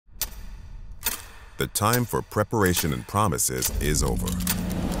The time for preparation and promises is over.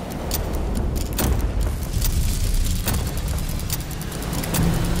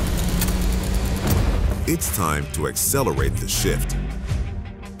 It's time to accelerate the shift,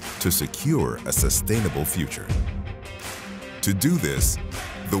 to secure a sustainable future. To do this,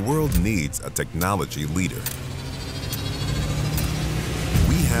 the world needs a technology leader.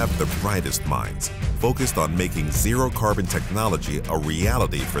 We have the brightest minds focused on making zero-carbon technology a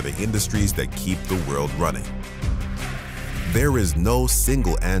reality for the industries that keep the world running. There is no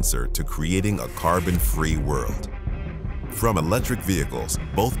single answer to creating a carbon-free world. From electric vehicles,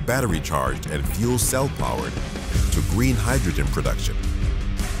 both battery-charged and fuel cell-powered, to green hydrogen production,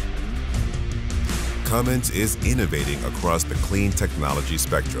 Cummins is innovating across the clean technology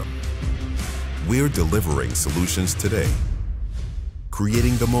spectrum. We're delivering solutions today,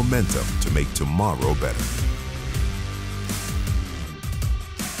 creating the momentum to make tomorrow better.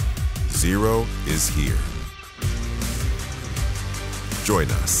 Zero is here. Join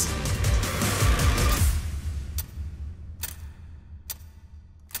us.